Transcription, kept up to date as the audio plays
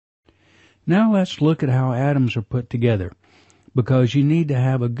Now let's look at how atoms are put together, because you need to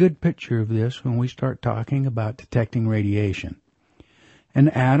have a good picture of this when we start talking about detecting radiation. An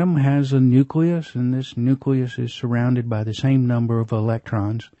atom has a nucleus, and this nucleus is surrounded by the same number of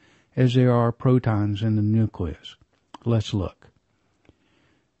electrons as there are protons in the nucleus. Let's look.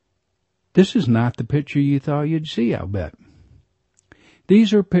 This is not the picture you thought you'd see, I'll bet.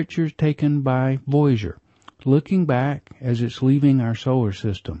 These are pictures taken by Voyager, looking back as it's leaving our solar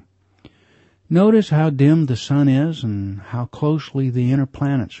system. Notice how dim the sun is and how closely the inner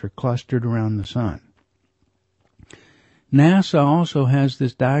planets are clustered around the sun. NASA also has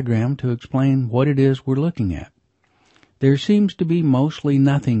this diagram to explain what it is we're looking at. There seems to be mostly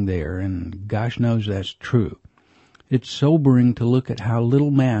nothing there, and gosh knows that's true. It's sobering to look at how little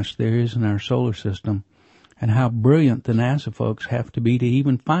mass there is in our solar system and how brilliant the NASA folks have to be to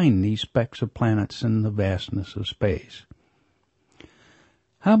even find these specks of planets in the vastness of space.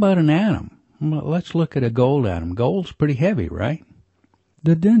 How about an atom? Well, let's look at a gold atom. Gold's pretty heavy, right?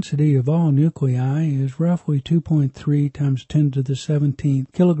 The density of all nuclei is roughly 2.3 times 10 to the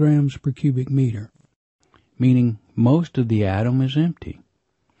 17th kilograms per cubic meter, meaning most of the atom is empty.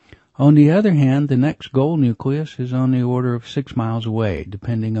 On the other hand, the next gold nucleus is on the order of 6 miles away,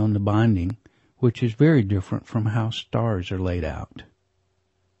 depending on the bonding, which is very different from how stars are laid out.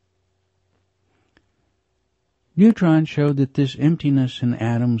 Neutrons show that this emptiness in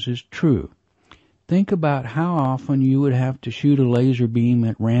atoms is true. Think about how often you would have to shoot a laser beam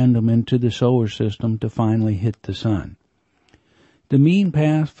at random into the solar system to finally hit the sun. The mean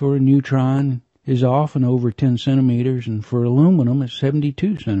path for a neutron is often over 10 centimeters, and for aluminum it's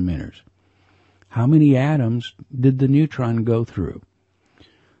 72 centimeters. How many atoms did the neutron go through?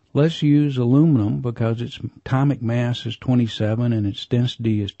 Let's use aluminum because its atomic mass is 27 and its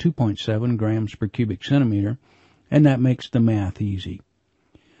density is 2.7 grams per cubic centimeter, and that makes the math easy.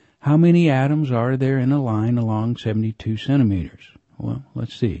 How many atoms are there in a line along 72 centimeters? Well,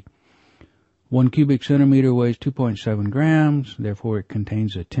 let's see. 1 cubic centimeter weighs 2.7 grams, therefore it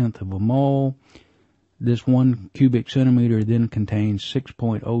contains 1/10 of a mole. This 1 cubic centimeter then contains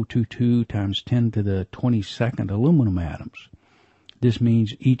 6.022 times 10 to the 22nd aluminum atoms. This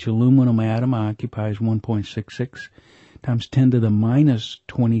means each aluminum atom occupies 1.66 times 10 to the minus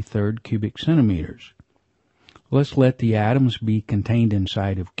 23rd cubic centimeters. Let's let the atoms be contained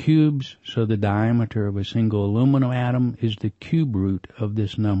inside of cubes, so the diameter of a single aluminum atom is the cube root of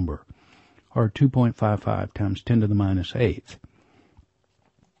this number, or 2.55 times 10 to the minus 8th.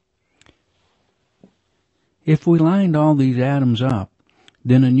 If we lined all these atoms up,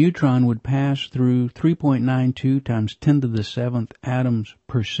 then a neutron would pass through 3.92 times 10 to the 7th atoms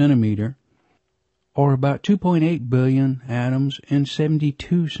per centimeter, or about 2.8 billion atoms in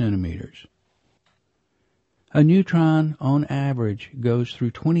 72 centimeters. A neutron, on average, goes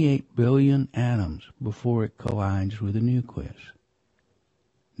through 28 billion atoms before it collides with a nucleus.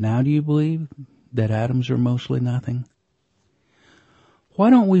 Now do you believe that atoms are mostly nothing? Why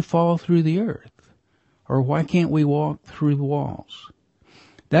don't we fall through the earth? Or why can't we walk through the walls?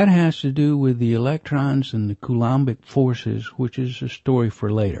 That has to do with the electrons and the Coulombic forces, which is a story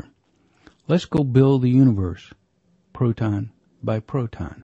for later. Let's go build the universe, proton by proton.